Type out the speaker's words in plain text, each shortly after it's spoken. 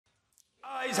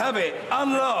Ayes have it.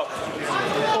 Unlocked.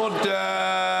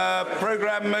 Order.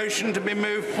 Programme motion to be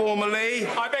moved formally.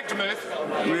 I beg to move.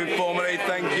 Moved formally,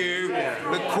 thank you.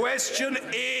 The question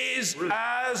is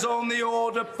as on the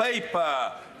order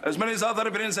paper. As many as other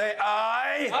opinions say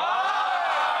aye.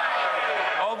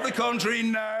 Aye. Of the contrary,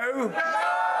 no.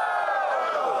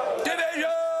 No.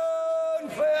 Division.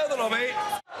 Clear the lobby.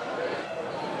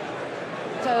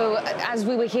 So, as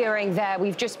we were hearing there,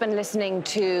 we've just been listening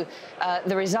to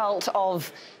the result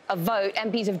of a vote.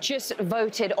 MPs have just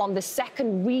voted on the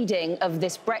second reading of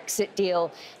this Brexit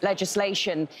deal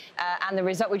legislation. And the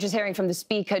result, we're just hearing from the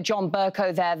Speaker, John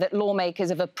Bercow, there, that lawmakers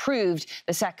have approved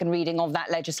the second reading of that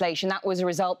legislation. That was a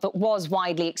result that was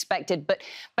widely expected. But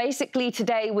basically,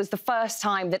 today was the first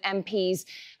time that MPs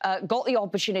got the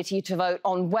opportunity to vote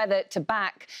on whether to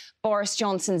back Boris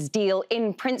Johnson's deal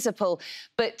in principle.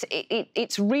 But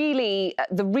it's really,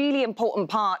 the really important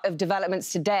part of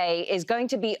developments today is going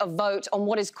to be a vote on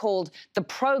what is called the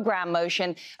programme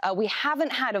motion. We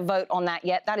haven't had a vote on that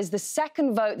yet. That is the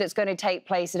second vote that's going to take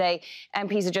place today.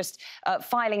 MPs are just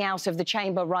filing out of the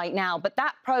chamber right now. But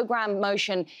that programme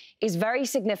motion is very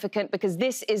significant because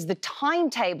this is the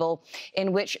timetable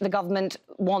in which the government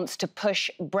wants to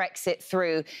push Brexit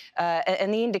through.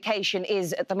 And the indication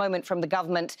is at the moment from the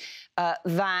government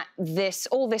that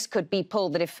all this could be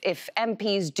pulled, that if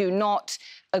MPs do not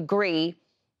agree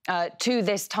to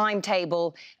this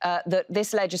timetable, that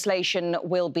this legislation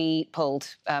will be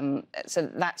pulled. So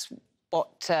that's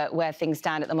where things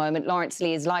stand at the moment. Laurence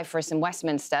Lee is live for us in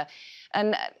Westminster.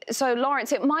 And so,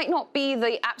 Laurence, it might not be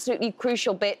the absolutely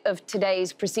crucial bit of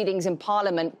today's proceedings in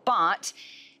Parliament, but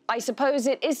I suppose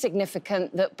it is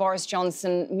significant that Boris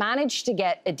Johnson managed to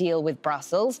get a deal with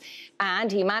Brussels,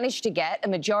 and he managed to get a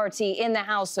majority in the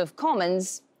House of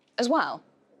Commons as well.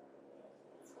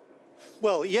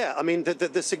 Well, yeah, I mean,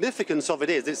 the significance of it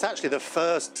is it's actually the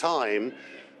first time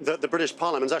that the British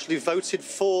Parliament has actually voted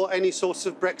for any sort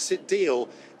of Brexit deal,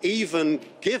 even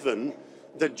given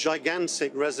the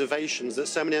gigantic reservations that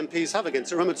so many MPs have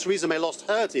against it. Remember, Theresa May lost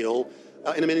her deal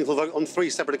in a meaningful vote on 3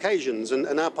 separate occasions,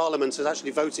 and our Parliament has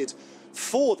actually voted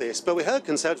for this. But we heard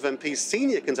Conservative MPs,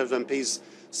 senior Conservative MPs,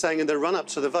 saying in the run-up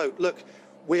to the vote, look,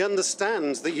 we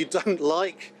understand that you don't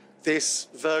like this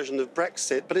version of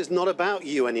Brexit, but it's not about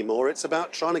you anymore. It's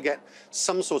about trying to get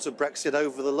some sort of Brexit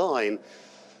over the line.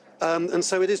 And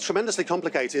so it is tremendously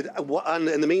complicated. And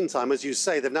in the meantime, as you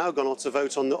say, they've now gone on to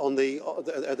vote on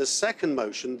the second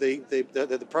motion,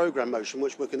 the programme motion,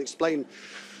 which we can explain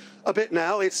a bit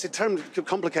now. It's terribly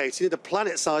complicated. You need a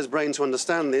planet-sized brain to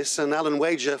understand this, and Alan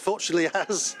Wager fortunately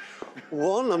has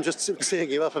one. I'm just teeing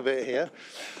you up a bit here.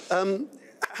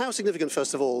 How significant,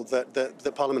 first of all,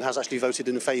 that Parliament has actually voted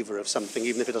in favour of something,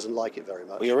 even if it doesn't like it very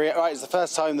much? Well, you're right. It's the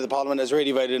first time that the Parliament has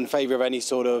really voted in favour of any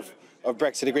sort of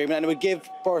Brexit agreement, and it would give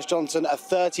Boris Johnson a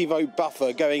 30-vote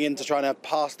buffer going into trying to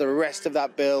pass the rest of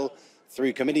that bill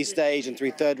through committee stage and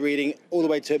through third reading, all the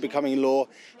way to it becoming law.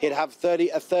 He'd have a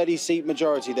 30-seat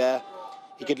majority there.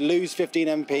 He could lose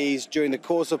 15 MPs during the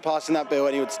course of passing that bill,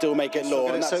 and he would still make it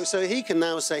law. So he can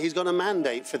now say he's got a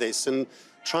mandate for this, and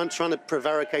trying to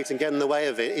prevaricate and get in the way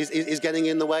of it is getting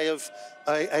in the way of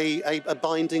a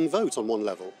binding vote on one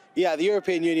level. Yeah, the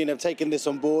European Union have taken this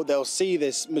on board. They'll see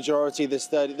this majority, this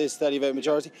 30-vote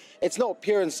majority. It's not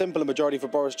pure and simple a majority for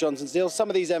Boris Johnson's deal. Some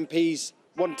of these MPs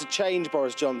want to change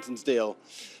Boris Johnson's deal,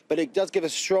 but it does give a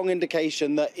strong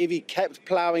indication that if he kept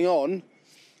ploughing on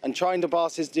and trying to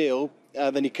pass his deal,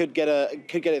 then he could get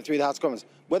it through the House of Commons.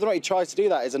 Whether or not he tries to do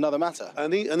that is another matter.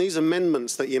 And these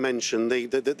amendments that you mentioned,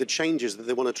 the changes that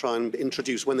they want to try and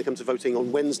introduce when they come to voting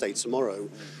on Wednesday tomorrow,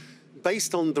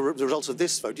 based on the results of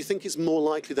this vote, do you think it's more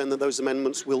likely then that those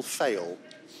amendments will fail?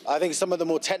 I think some of the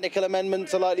more technical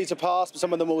amendments are likely to pass, but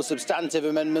some of the more substantive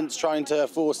amendments trying to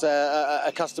force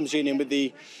a customs union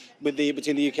between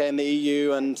the UK and the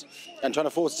EU and trying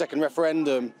to force a second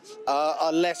referendum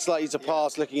are less likely to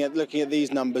pass. Looking at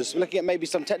these numbers, looking at maybe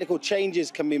some technical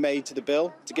changes can be made to the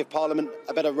bill to give Parliament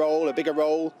a better role, a bigger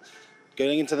role,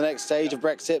 going into the next stage of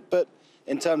Brexit. But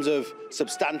in terms of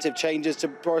substantive changes to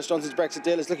Boris Johnson's Brexit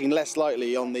deal, it's looking less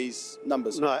likely on these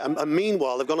numbers. Right, and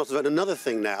meanwhile, they've gone on to vote another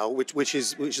thing now, which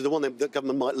is the one that the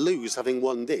government might lose, having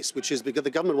won this, which is because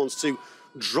the government wants to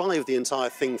drive the entire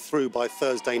thing through by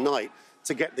Thursday night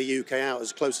to get the UK out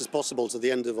as close as possible to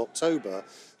the end of October.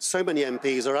 So many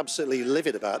MPs are absolutely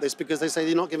livid about this because they say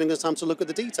you're not giving us time to look at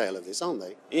the detail of this, aren't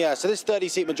they? Yeah, so this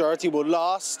 30-seat majority will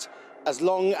last as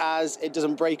long as it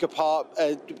doesn't break apart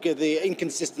the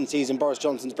inconsistencies in Boris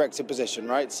Johnson's Brexit position,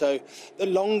 right? So the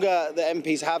longer the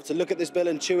MPs have to look at this bill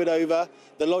and chew it over,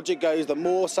 the logic goes the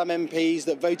more some MPs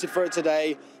that voted for it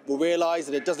today will realise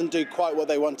that it doesn't do quite what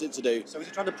they want it to do. So is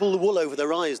it trying to pull the wool over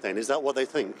their eyes then? Is that what they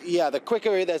think? Yeah, the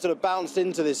quicker they're sort of bounced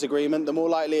into this agreement, the more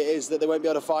likely it is that they won't be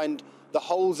able to find the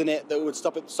holes in it that would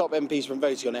stop MPs from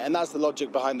voting on it. And that's the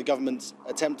logic behind the government's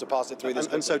attempt to pass it through this.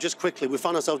 And so just quickly, we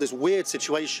find ourselves in this weird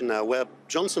situation now where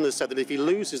Johnson has said that if he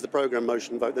loses the programme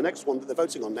motion vote, the next one that they're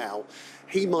voting on now,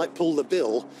 he might pull the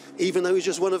bill, even though he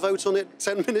just won a vote on it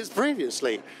 10 minutes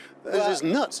previously. This is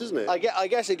nuts, isn't it? I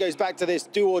guess it goes back to this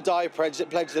do-or-die pledge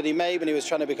that he made when he was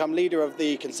trying to become leader of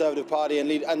the Conservative Party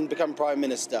and become Prime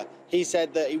Minister. He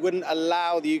said that he wouldn't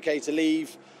allow the UK to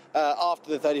leave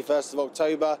after the 31st of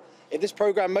October. If this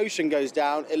programme motion goes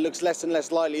down, it looks less and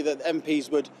less likely that MPs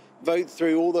would vote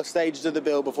through all the stages of the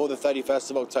bill before the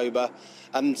 31st of October.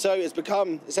 And so it's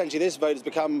become, essentially this vote has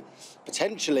become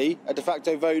potentially a de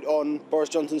facto vote on Boris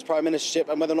Johnson's Prime Ministership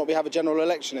and whether or not we have a general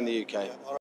election in the UK.